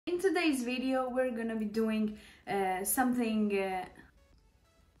today's video we're gonna be doing something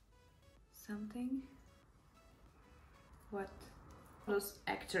what those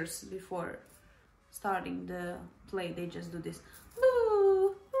actors before starting the play, they just do this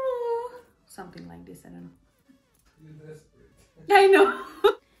something like this. I don't know. You're desperate. I know.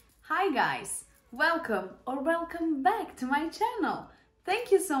 Hi guys, welcome back to my channel.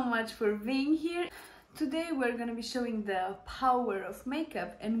 Thank you so much for being here. Today we're gonna be showing the power of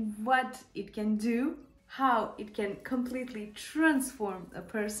makeup and what it can do, how it can completely transform a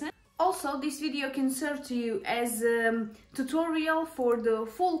person. Also, this video can serve to you as a tutorial for the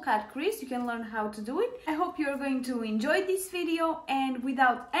full cut crease. You can learn how to do it. I hope you're going to enjoy this video, and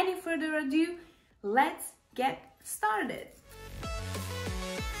without any further ado, let's get started.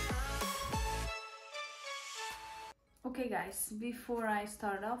 Okay guys, before I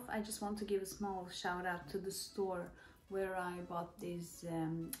start off, I just want to give a small shout out to the store where I bought these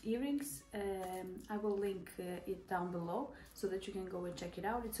earrings. I will link it down below so that you can go and check it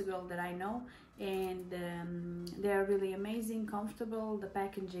out. It's a girl that I know, and they are really amazing, comfortable. The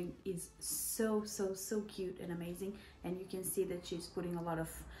packaging is so cute and amazing, and you can see that she's putting a lot of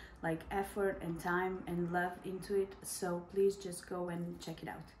like effort and time and love into it, so please just go and check it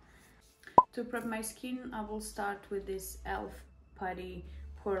out. To prep my skin, I will start with this e.l.f. Putty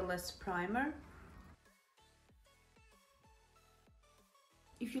Poreless Primer.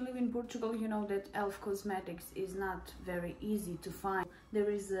 If you live in Portugal, you know that e.l.f. cosmetics is not very easy to find. There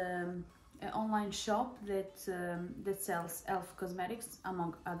is an online shop that sells e.l.f. cosmetics,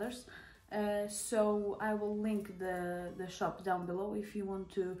 among others. So I will link the shop down below if you want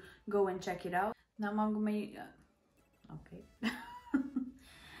to go and check it out. Now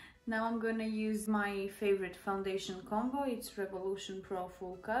Now I'm gonna use my favorite foundation combo. It's Revolution Pro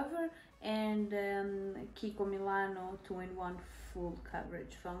Full Cover and Kiko Milano 2-in-1 Full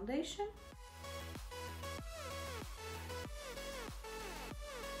Coverage Foundation.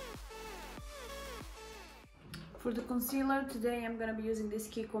 For the concealer, today I'm gonna be using this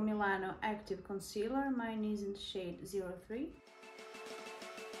Kiko Milano Active Concealer. Mine is in the shade 03.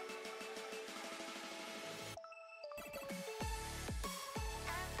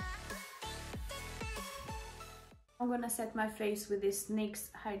 I'm gonna set my face with this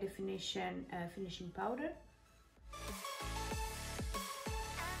NYX High Definition Finishing Powder.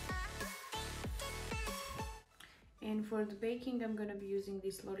 And for the baking, I'm gonna be using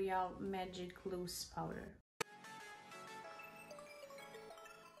this LOreal Magic Loose Powder.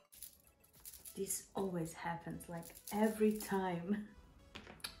 This always happens, like every time.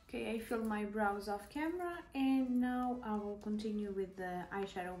 Okay, I filled my brows off camera, and now I will continue with the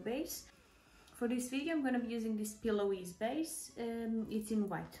eyeshadow base. For this video, I'm going to be using this pillowy base. It's in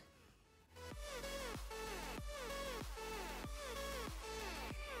white.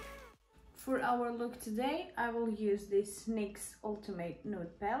 For our look today, I will use this NYX Ultimate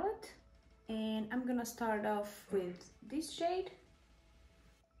Nude Palette. And I'm going to start off with this shade.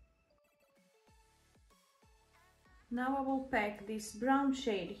 Now I will pack this brown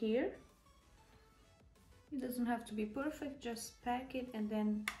shade here. It doesn't have to be perfect, just pack it and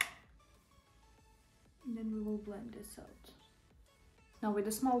then we will blend this out. Now with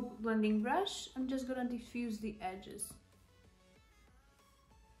a small blending brush, I'm just gonna diffuse the edges.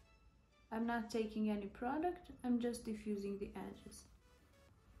 I'm not taking any product, I'm just diffusing the edges.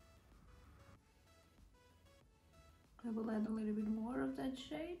 I will add a little bit more of that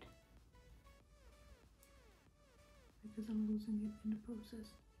shade because I'm losing it in the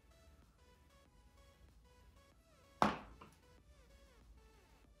process.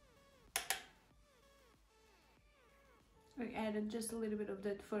 I added just a little bit of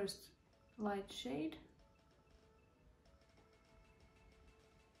that first light shade,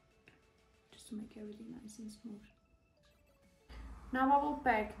 just to make everything nice and smooth. Now I will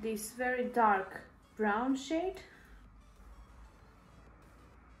pack this very dark brown shade.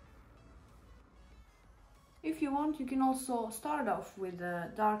 If you want, you can also start off with the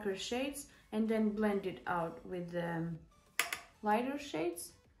darker shades and then blend it out with the lighter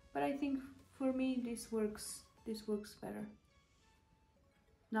shades, but I think for me this works better.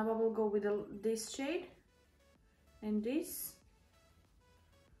 Now I will go with this shade and this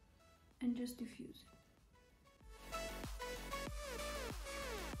and just diffuse it.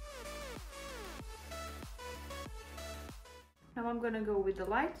 Now I'm gonna go with the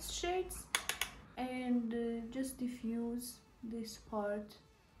lightest shades and just diffuse this part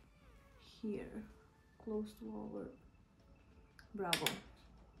here close to our brow bone.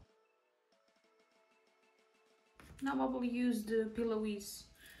 Now I will use the pillowy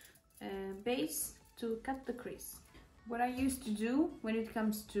base to cut the crease. What I used to do when it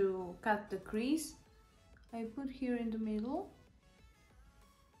comes to cut the crease, I put here in the middle,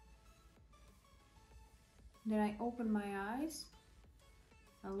 then I open my eyes,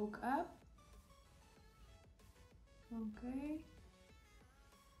 I look up, okay,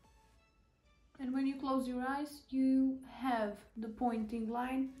 and when you close your eyes you have the pointing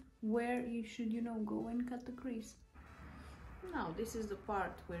line where you should, you know, go and cut the crease. Now this is the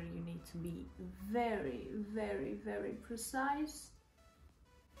part where you need to be very, very, very precise.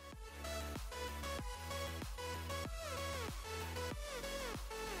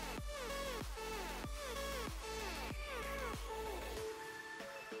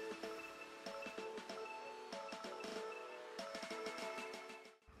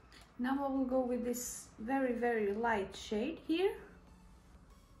 Now I will go with this very, very light shade here,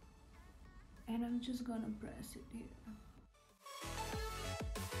 and I'm just gonna press it here.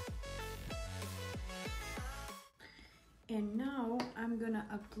 And now I'm gonna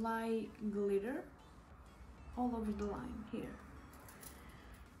apply glitter all over the line here.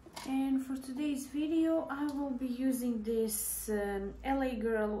 And for today's video I will be using this LA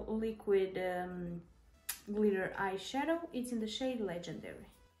Girl liquid glitter eyeshadow. It's in the shade Legendary.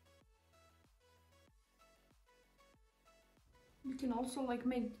 You can also like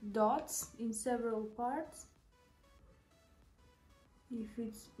make dots in several parts if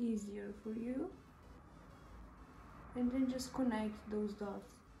it's easier for you, and then just connect those dots.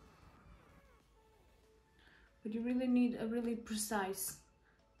 But you really need a really precise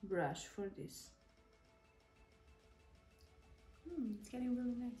brush for this. It's getting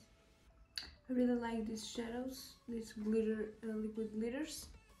really nice. I really like these shadows, these glitter liquid glitters.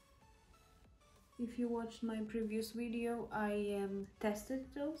 If you watched my previous video, I tested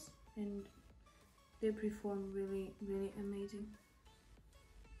those and they perform really, really amazing.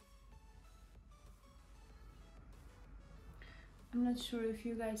 I'm not sure if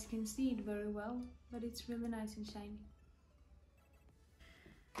you guys can see it very well, but it's really nice and shiny.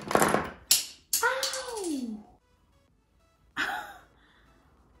 Ow!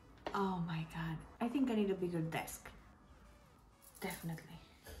 Oh my god, I think I need a bigger desk. Definitely.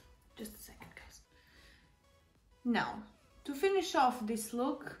 Just a second, guys. Now, to finish off this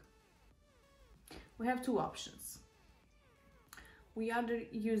look, we have two options. We either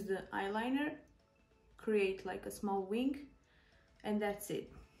use the eyeliner, create like a small wing, and that's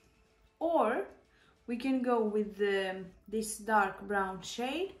it. Or we can go with this dark brown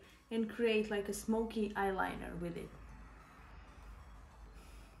shade and create like a smoky eyeliner with it.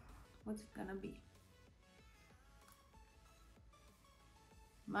 What's it gonna be?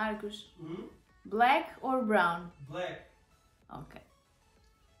 Marcus? Black or brown? Black. Okay.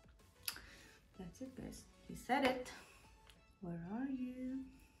 That's it, guys. He said it. Where are you?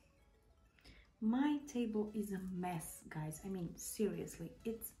 My table is a mess, guys. I mean, seriously,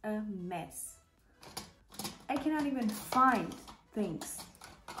 it's a mess. I cannot even find things.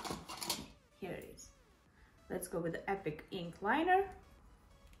 Here it is. Let's go with the Epic ink liner.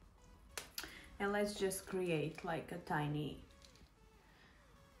 And let's just create like a tiny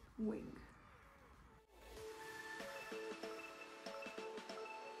wing.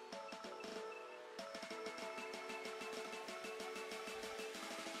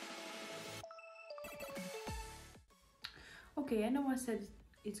 Okay, I know I said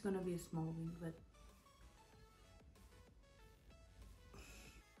it's gonna be a small wing, but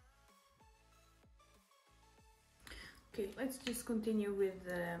okay, let's just continue with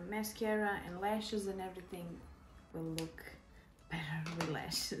the mascara and lashes, and everything will look better with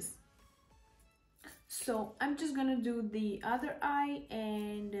lashes. So I'm just gonna do the other eye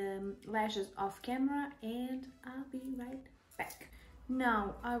and lashes off camera, and I'll be right back.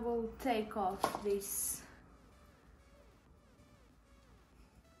 Now I will take off this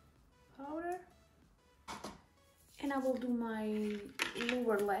powder and I will do my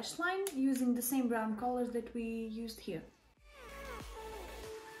lower lash line using the same brown colors that we used here.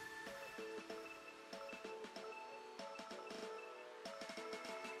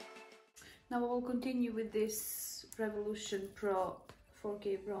 Now I will continue with this Revolution Pro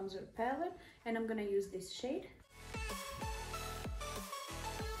 4K bronzer palette, and I'm gonna use this shade.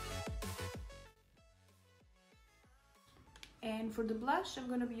 And for the blush, I'm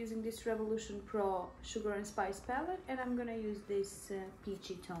gonna be using this Revolution Pro Sugar and Spice palette, and I'm gonna use this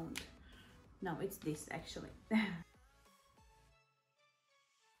peachy toned. No, it's this actually.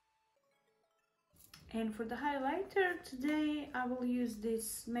 And for the highlighter, today I will use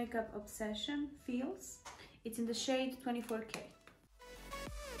this Makeup Obsession Feels. It's in the shade 24K.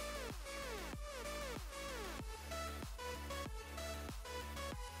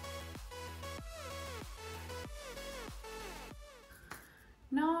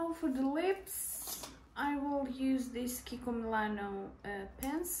 Now for the lips, I will use this Kiko Milano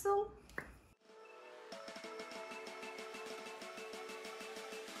pencil.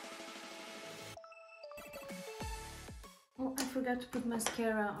 Oh, I forgot to put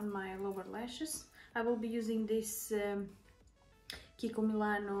mascara on my lower lashes. I will be using this Kiko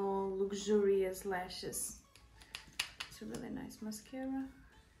Milano Luxurious Lashes. It's a really nice mascara.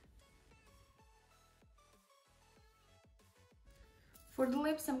 For the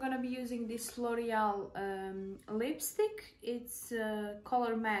lips, I'm gonna be using this LOreal lipstick. It's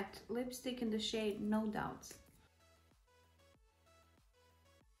color matte lipstick in the shade No Doubts.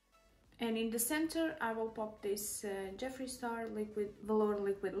 And in the center, I will pop this Jeffree Star Velour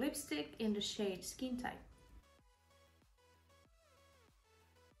liquid lipstick in the shade Skin Tight.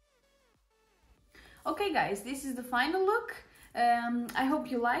 Okay guys, this is the final look. I hope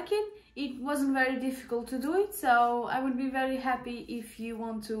you like it. It wasn't very difficult to do it, so I would be very happy if you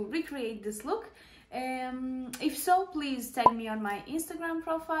want to recreate this look. If so, please tag me on my Instagram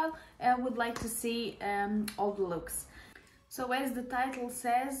profile. I would like to see all the looks. So as the title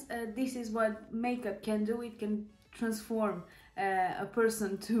says, this is what makeup can do. It can transform a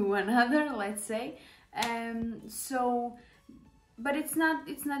person to another, let's say. But it's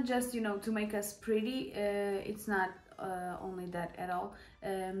not just, you know, to make us pretty. It's not only that at all.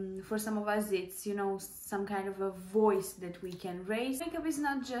 For some of us, it's, you know, some kind of a voice that we can raise. Makeup is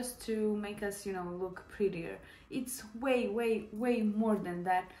not just to make us, you know, look prettier. It's way more than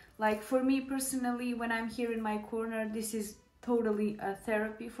that. Like for me personally, when I'm here in my corner, this is totally a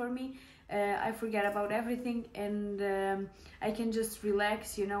therapy for me. I forget about everything, and I can just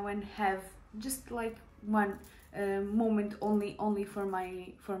relax, you know, and have just like one moment only for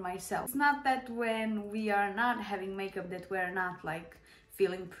myself. It's not that when we are not having makeup that we're not like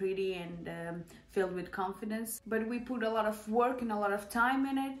feeling pretty and filled with confidence, but we put a lot of work and a lot of time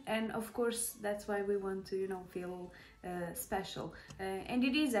in it, and of course that's why we want to, you know, feel special. And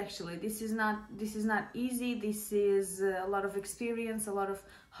it is actually, this is not easy. This is a lot of experience, a lot of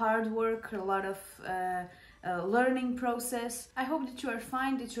hard work, a lot of learning process. I hope that you are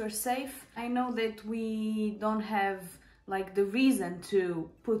fine, that you are safe. I know that we don't have like the reason to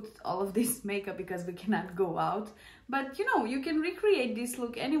put all of this makeup because we cannot go out, but you know, you can recreate this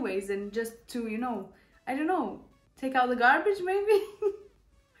look anyways, and just to, you know, I don't know, take out the garbage maybe.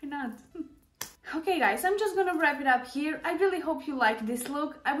 Why not? Okay guys, I'm just gonna wrap it up here. I really hope you like this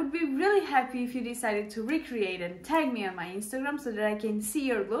look. I would be really happy if you decided to recreate and tag me on my Instagram so that I can see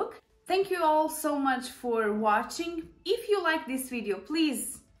your look. Thank you all so much for watching. If you like this video,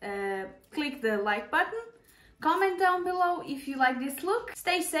 please click the like button. Comment down below if you like this look.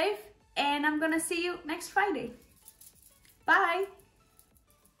 Stay safe, and I'm gonna see you next Friday. Bye!